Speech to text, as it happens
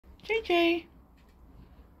JJ,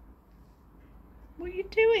 what are you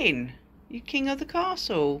doing? You king of the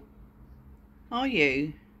castle, are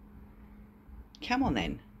you? Come on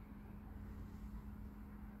then.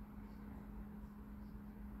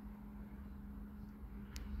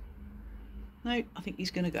 No, I think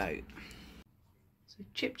he's going to go. So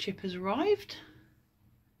Chip Chip has arrived.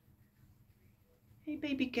 Hey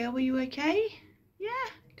baby girl, are you okay? Yeah,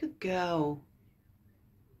 good girl.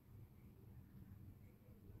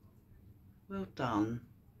 Well done.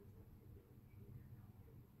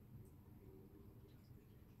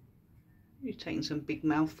 You're taking some big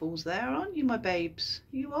mouthfuls there, aren't you, my babes?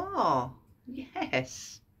 You are.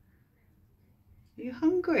 Yes. Are you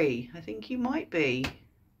hungry? I think you might be.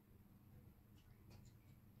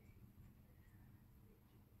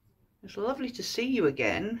 It's lovely to see you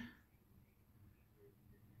again.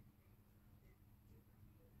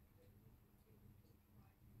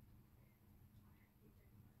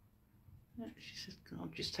 She says, I'll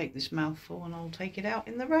just take this mouthful and I'll take it out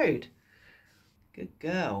in the road. Good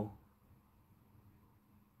girl.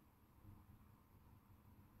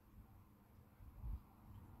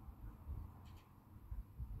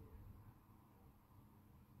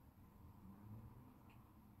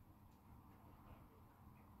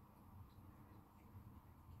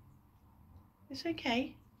 It's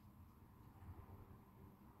okay.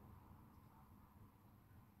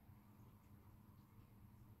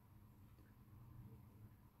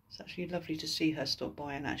 It's actually lovely to see her stop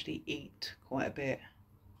by and actually eat quite a bit.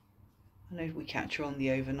 I know we catch her on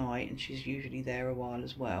the overnight and she's usually there a while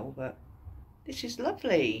as well, but this is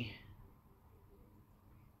lovely.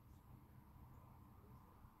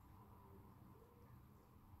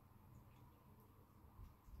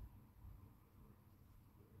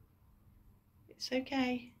 It's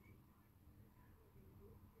okay.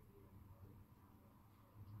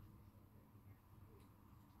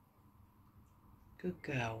 Good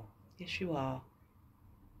girl. Yes, you are.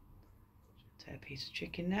 Take a piece of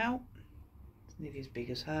chicken now. It's nearly as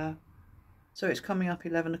big as her. So it's coming up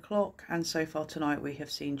 11 o'clock, and so far tonight we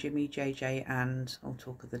have seen Jimmy, JJ, and I'll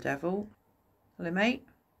talk of the devil. Hello, mate.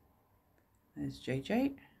 There's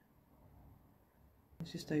JJ.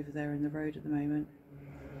 He's just over there in the road at the moment.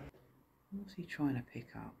 What's he trying to pick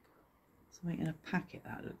up? Something in a packet,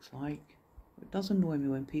 that looks like. It does annoy me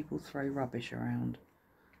when people throw rubbish around.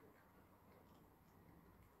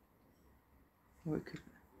 Or it could...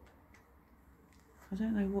 I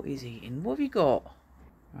don't know what he's eating. What have you got?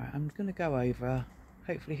 Right, I'm going to go over.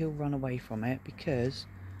 Hopefully he'll run away from it, because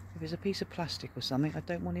if it's a piece of plastic or something, I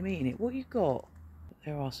don't want him eating it. What you got? But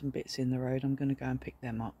there are some bits in the road. I'm going to go and pick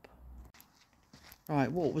them up.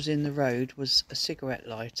 Right, what was in the road was a cigarette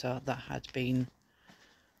lighter that had been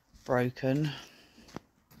broken.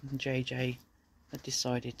 And JJ had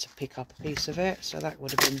decided to pick up a piece of it, so that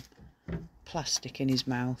would have been plastic in his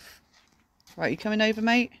mouth. Right, you coming over,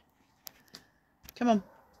 mate? Come on.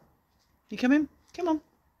 You coming? Come on.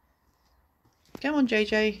 Come on,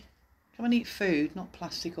 JJ. Come and eat food, not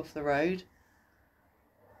plastic off the road.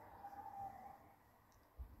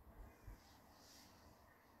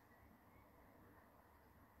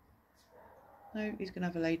 No, he's going to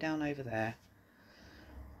have a lay down over there.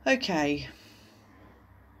 Okay.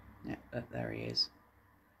 Yeah, there he is.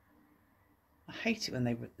 I hate it when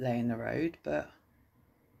they lay in the road, but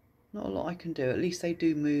not a lot I can do. At least they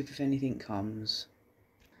do move if anything comes.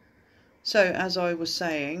 So, as I was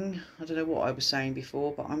saying, I don't know what I was saying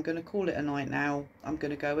before, but I'm going to call it a night now. I'm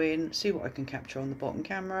going to go in, see what I can capture on the bottom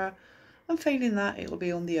camera, and failing that, it'll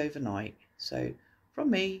be on the overnight. So, from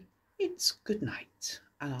me, it's good night,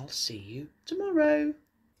 and I'll see you tomorrow.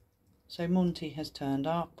 So, Monty has turned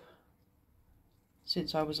up.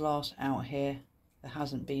 Since I was last out here, there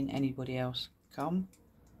hasn't been anybody else come.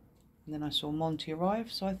 And then I saw Monty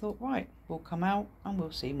arrive, so I thought, right, we'll come out and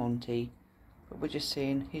we'll see Monty. But we're just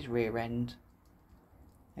seeing his rear end.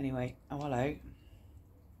 Anyway, oh hello.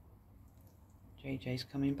 JJ's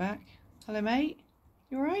coming back. Hello, mate.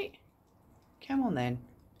 You alright? Come on then.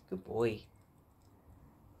 Good boy.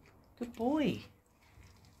 Good boy.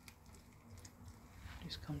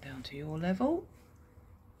 Just come down to your level.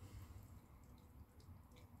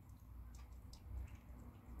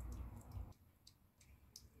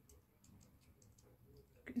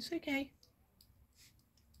 It's okay.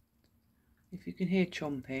 If you can hear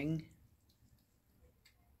chomping,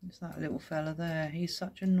 it's that little fella there. He's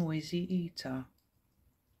such a noisy eater.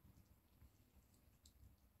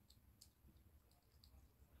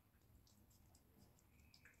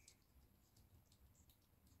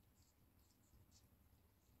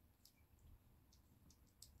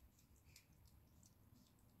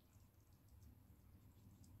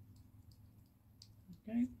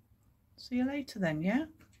 Okay. See you later then, yeah?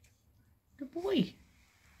 Good boy.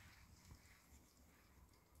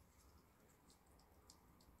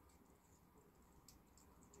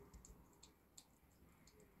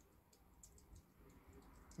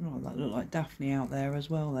 Oh, that looked like Daphne out there as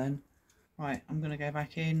well then. Right, I'm going to go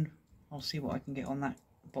back in. I'll see what I can get on that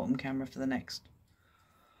bottom camera for the next,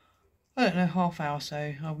 I don't know, half hour or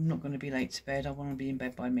so. I'm not going to be late to bed. I want to be in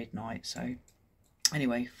bed by midnight. So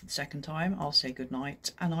anyway, for the second time, I'll say good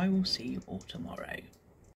night and I will see you all tomorrow.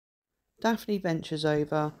 Daphne ventures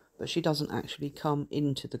over, but she doesn't actually come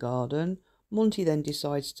into the garden. Monty then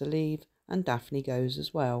decides to leave and Daphne goes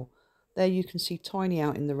as well. There you can see Tiny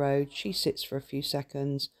out in the road. She sits for a few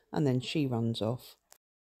seconds and then she runs off.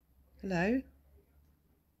 Hello?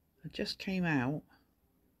 I just came out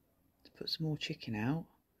to put some more chicken out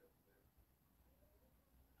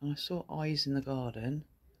and I saw eyes in the garden,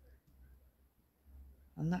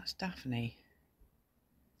 and that's Daphne.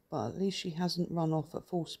 But at least she hasn't run off at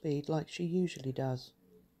full speed like she usually does.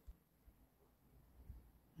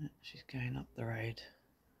 She's going up the road.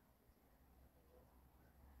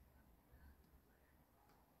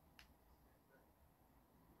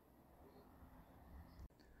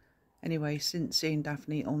 Anyway, since seeing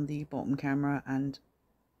Daphne on the bottom camera and...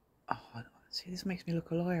 oh, see, this makes me look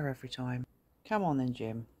a liar every time. Come on then,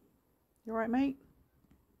 Jim. You alright, mate?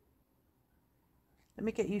 Let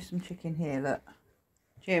me get you some chicken here, look.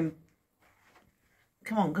 Jim.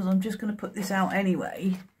 Come on, because I'm just going to put this out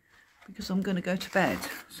anyway, because I'm going to go to bed.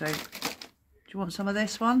 So, do you want some of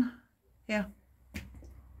this one? Yeah. Do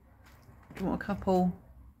you want a couple?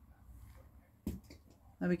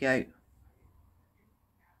 There we go.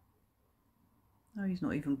 No, he's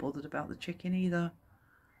not even bothered about the chicken either.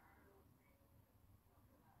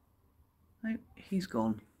 No, he's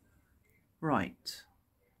gone. Right.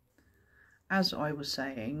 As I was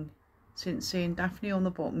saying, since seeing Daphne on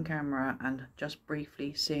the bottom camera and just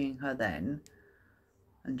briefly seeing her then,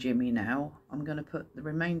 and Jimmy now, I'm going to put the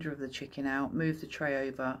remainder of the chicken out, move the tray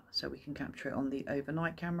over so we can capture it on the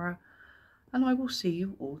overnight camera, and I will see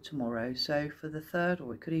you all tomorrow. So for the third,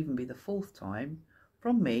 or it could even be the fourth time,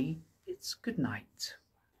 from me, it's good night.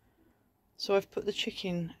 So I've put the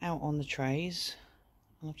chicken out on the trays,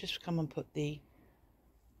 and I've just come and put the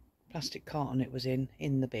plastic carton it was in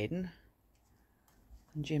the bin.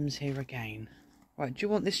 And Jim's here again. Right, do you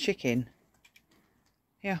want this chicken?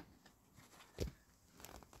 Yeah.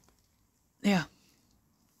 Yeah.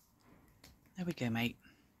 There we go, mate.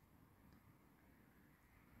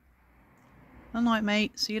 Good night,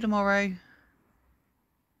 mate. See you tomorrow. I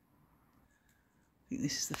think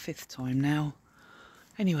this is the 5th time now.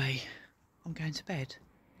 Anyway, I'm going to bed.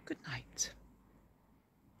 Good night.